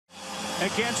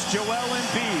against Joel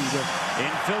Embiid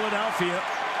in Philadelphia.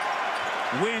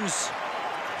 Wins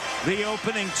the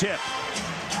opening tip.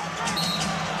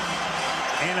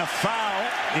 And a foul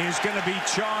is going to be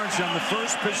charged on the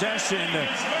first possession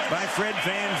by Fred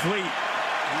VanVleet.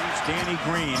 Here's Danny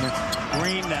Green.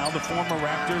 Green now, the former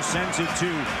Raptor, sends it to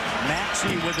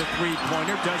Maxey with a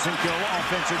three-pointer. Doesn't go.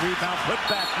 Offensive rebound. Put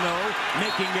back, no.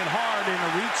 Making it hard in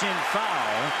a reach-in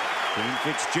foul. Kane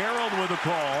Fitzgerald with a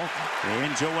call.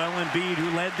 And Joel Embiid, who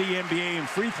led the NBA in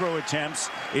free throw attempts,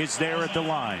 is there at the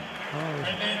line. Oh,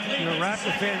 you're a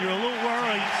Raptor fan. You're a little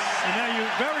worried. And now you're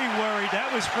very worried.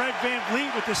 That was Fred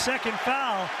VanVleet with the second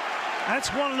foul. That's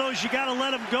one of those you got to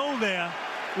let him go there.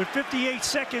 With 58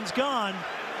 seconds gone,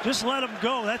 just let him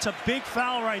go. That's a big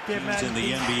foul right there, man. In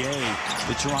the NBA,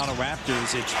 the Toronto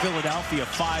Raptors, it's Philadelphia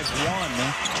 5-1.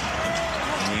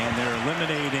 And they're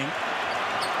eliminating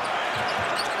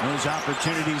those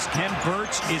opportunities. Ken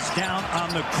Birch is down on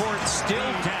the court,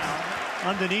 still down.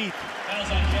 Underneath.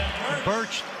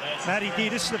 Birch, Matty D,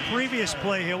 this is the previous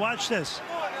play here. Watch this.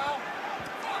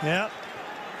 Yep.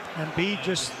 Embiid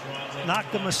just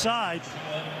knocked him aside.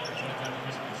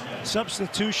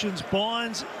 Substitutions,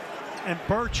 Barnes and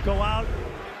Birch go out.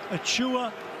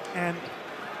 Achua and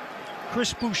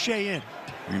Chris Boucher in.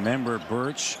 Remember,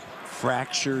 Birch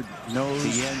fractured nose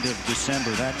the end of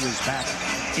December. That was back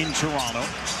in Toronto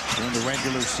during the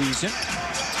regular season.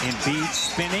 Embiid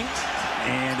spinning,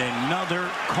 and another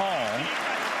call.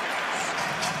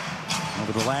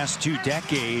 Over the last 2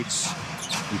 decades,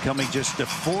 becoming just the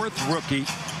 4th rookie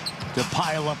to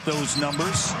pile up those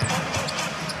numbers.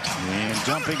 And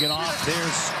dumping it off,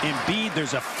 there's Embiid.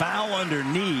 There's a foul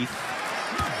underneath.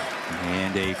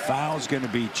 And a foul's going to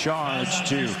be charged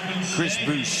to Chris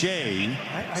Boucher.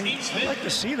 I'd like to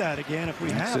see that again if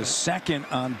we have it. It's a second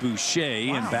on Boucher.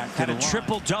 Wow. And back to the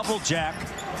triple-double, Jack.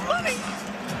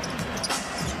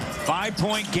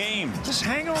 5-point game. Just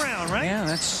hang around, right? Yeah,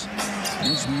 that's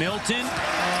Milton.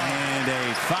 And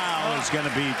a foul is going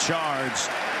to be charged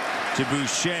to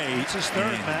Boucher. It's his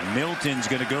third, man. Milton's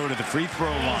going to go to the free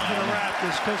throw line. Going to wrap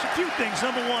this, because a few things.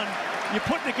 Number one, you're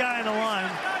putting the guy in the line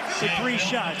with 3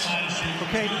 shots.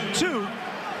 Okay, 2,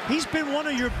 he's been one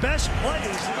of your best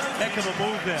players. Heck of a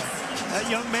move there. That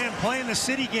young man playing the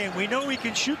city game. We know he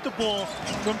can shoot the ball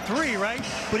from 3, right?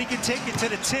 But he can take it to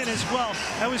the 10 as well.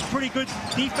 That was pretty good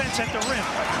defense at the rim.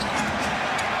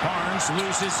 Barnes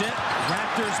loses it.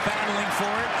 Raptors battling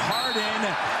for it. Harden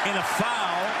in a foul.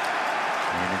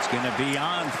 And it's going to be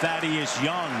on Thaddeus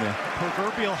Young.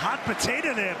 Proverbial hot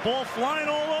potato there. Ball flying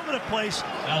all over the place.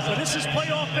 So this is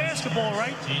playoff basketball,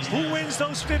 right? Who wins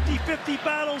those 50-50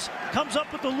 battles, comes up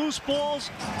with the loose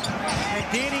balls. And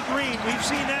Danny Green, we've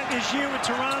seen that this year with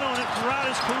Toronto and throughout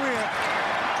his career.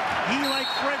 He, like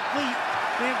Fred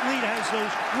VanVleet, has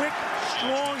those quick,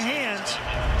 strong hands.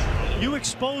 You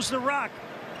expose the rock,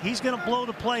 he's going to blow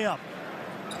the play up.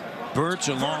 Birch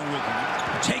along with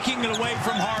taking it away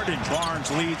from Harden. Barnes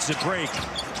leads the break.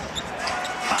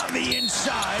 On the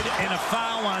inside, and a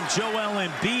foul on Joel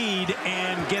Embiid,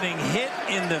 and getting hit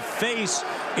in the face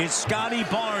is Scotty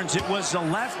Barnes. It was the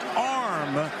left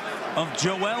arm of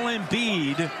Joel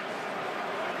Embiid.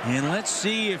 And let's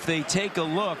see if they take a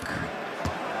look.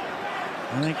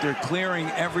 I think they're clearing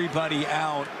everybody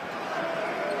out.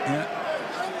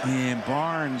 And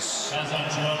Barnes.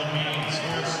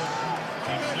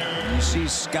 You see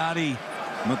Scotty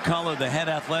McCullough, the head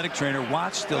athletic trainer,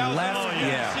 watch the left. Oh,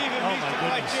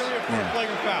 my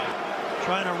goodness.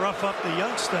 Trying to rough up the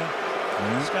youngster.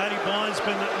 Scotty Barnes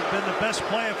been the best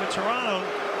player for Toronto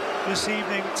this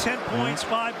evening. 10 points,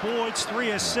 5 boards,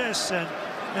 3 assists, and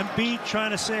Embiid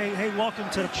trying to say, hey, welcome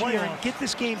to the player and get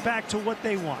this game back to what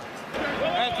they want.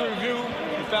 After review,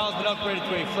 the foul has been upgraded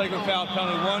to a flagrant foul,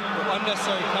 penalty 1 with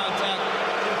unnecessary contact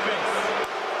in the face.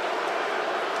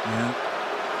 Yeah.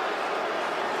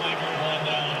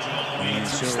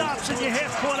 Stops in your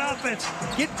half-court offense.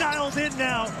 Get dialed in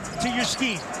now to your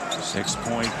scheme.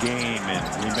 6-point game,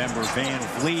 and remember,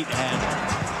 VanVleet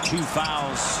had 2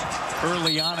 fouls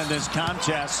early on in this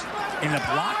contest. In a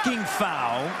blocking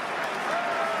foul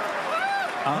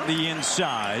on the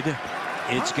inside,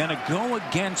 it's going to go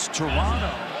against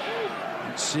Toronto.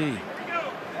 Let's see.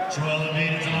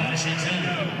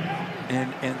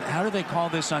 And how do they call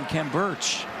this on Ken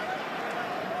Birch?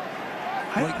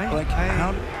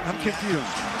 I'm confused.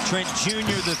 Trent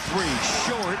Jr. the 3,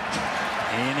 short.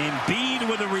 And Embiid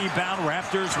with a rebound.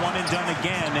 Raptors one and done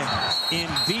again.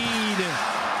 Embiid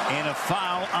and a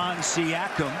foul on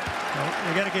Siakam. Well,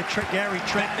 they got to get Gary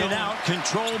Trent going. Out,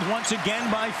 controlled once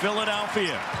again by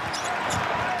Philadelphia.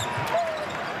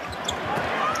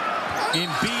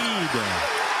 Embiid.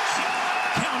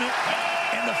 Count it,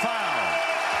 and the foul.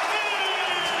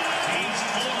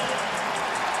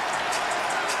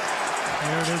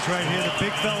 There it is right here. The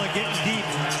big fella getting deep.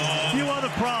 A few other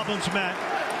problems, Matt.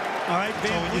 All right, so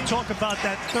when you talk about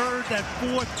that third, that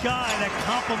fourth guy that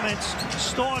complements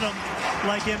stardom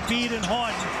like Embiid and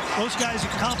Harden, those guys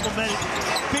are complimented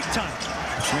big time.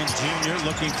 Trent Jr.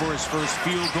 looking for his first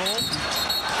field goal.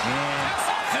 And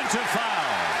offensive foul.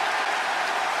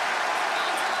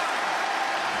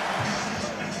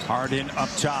 Harden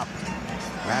up top.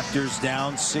 Raptors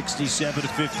down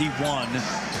 67-51.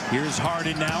 Here's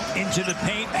Harden now into the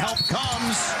paint. Help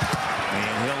comes.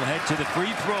 And he'll head to the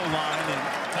free throw line.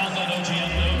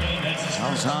 And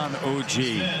fouls on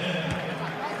OG.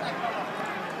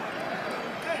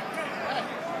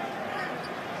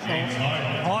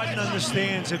 Harden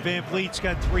understands that Van Vliet's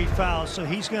got 3 fouls, so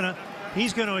he's gonna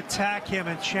attack him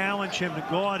and challenge him to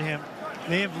guard him.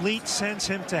 Van Vliet sends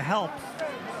him to help,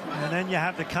 and then you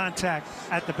have the contact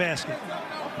at the basket.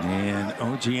 And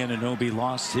OG Anunoby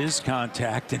lost his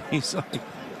contact, and he's like,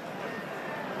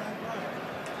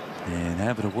 and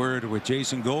having a word with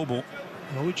Jacyn Goble.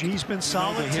 OG's been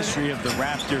solid. The history of the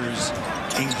Raptors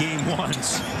in game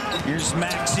ones. Here's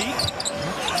Maxey.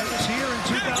 That was here in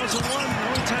 2001, the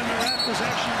only time the Raptors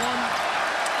actually won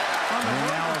on the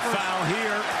road. Now a foul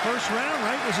here. First round,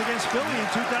 right, was against Philly in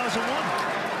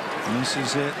 2001. This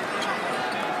is it.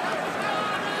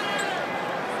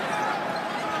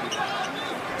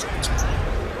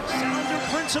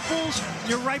 Principles,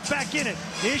 you're right back in it.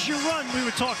 Here's your run we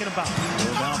were talking about.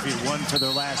 Philadelphia won for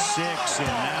their last 6, and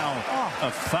now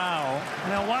a foul.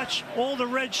 Now watch all the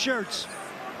red shirts.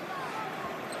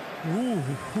 Ooh.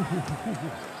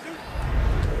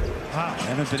 Wow.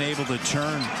 Haven't been able to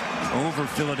turn over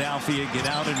Philadelphia, get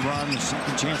out and run.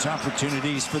 Second chance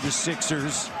opportunities for the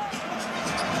Sixers.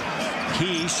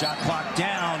 Key, shot clock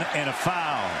down, and a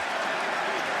foul.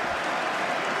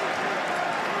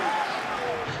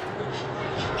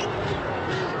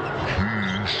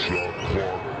 Shot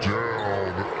clock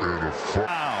down and a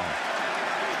foul.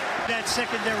 That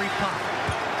secondary pop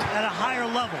at a higher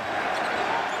level.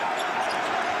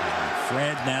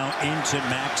 Fred now into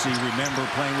Maxey. Remember,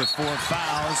 playing with 4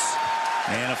 fouls.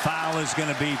 And a foul is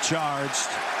going to be charged.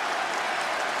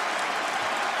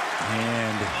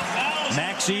 And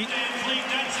Maxey.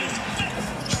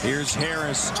 Here's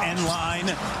Harris, end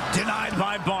line. Denied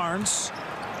by Barnes.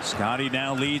 Scotty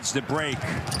now leads the break.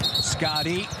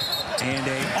 Scotty. And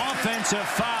an offensive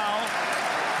foul,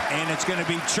 and it's going to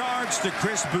be charged to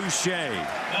Chris Boucher.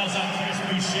 Fouls on Chris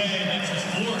Boucher, that's his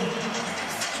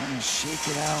 4th. Trying to shake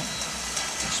it out.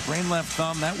 Sprained left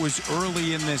thumb, that was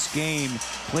early in this game.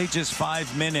 Played just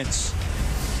 5 minutes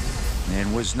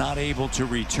and was not able to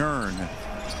return.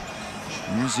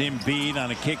 Here's Embiid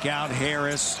on a kick out.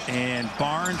 Harris, and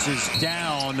Barnes is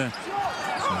down.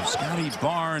 So Scotty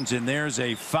Barnes, and there's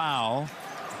a foul.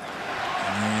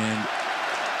 And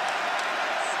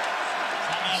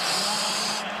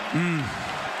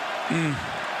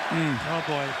Oh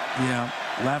boy. yeah,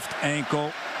 left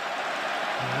ankle.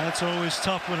 Yeah, that's always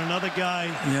tough when another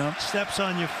guy steps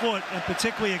on your foot, and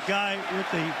particularly a guy with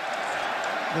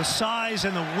the size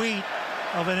and the weight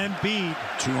of an Embiid.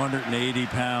 280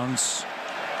 pounds.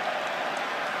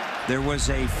 There was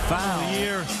a foul.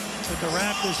 Year with the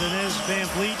Raptors, and there's Van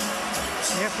Vliet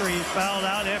after he fouled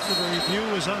out, after the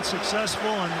review was unsuccessful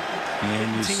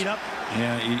and teed up.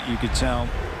 Yeah, you could tell.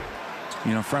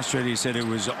 You know, frustrated. He said it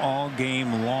was all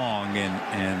game long,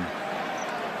 and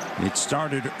it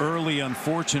started early,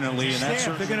 unfortunately. And that's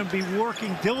they're going to be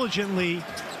working diligently,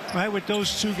 right, with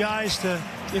those 2 guys to,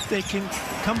 if they can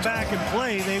come back and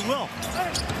play, they will.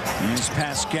 Here's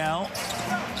Pascal.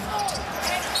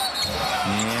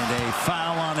 And a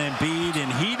foul on Embiid,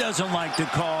 and he doesn't like the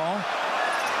call.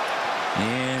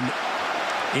 And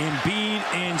Embiid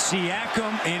and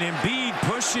Siakam, and Embiid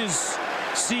pushes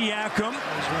Siakam.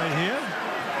 He's right here.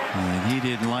 And he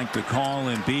didn't like the call,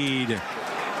 Embiid.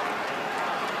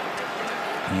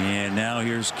 And now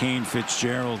here's Kane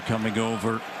Fitzgerald coming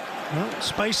over.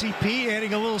 Spicy P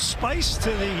adding a little spice to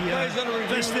the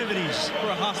festivities. For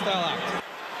a hostile act.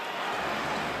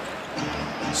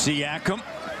 Siakam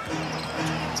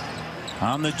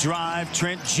on the drive.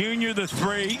 Trent Jr. the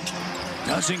 3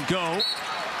 doesn't go.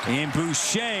 And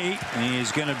Boucher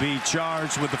is going to be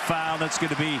charged with the foul. That's going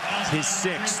to be his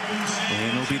 6th.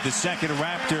 And it'll be the second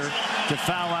Raptor to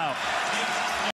foul out.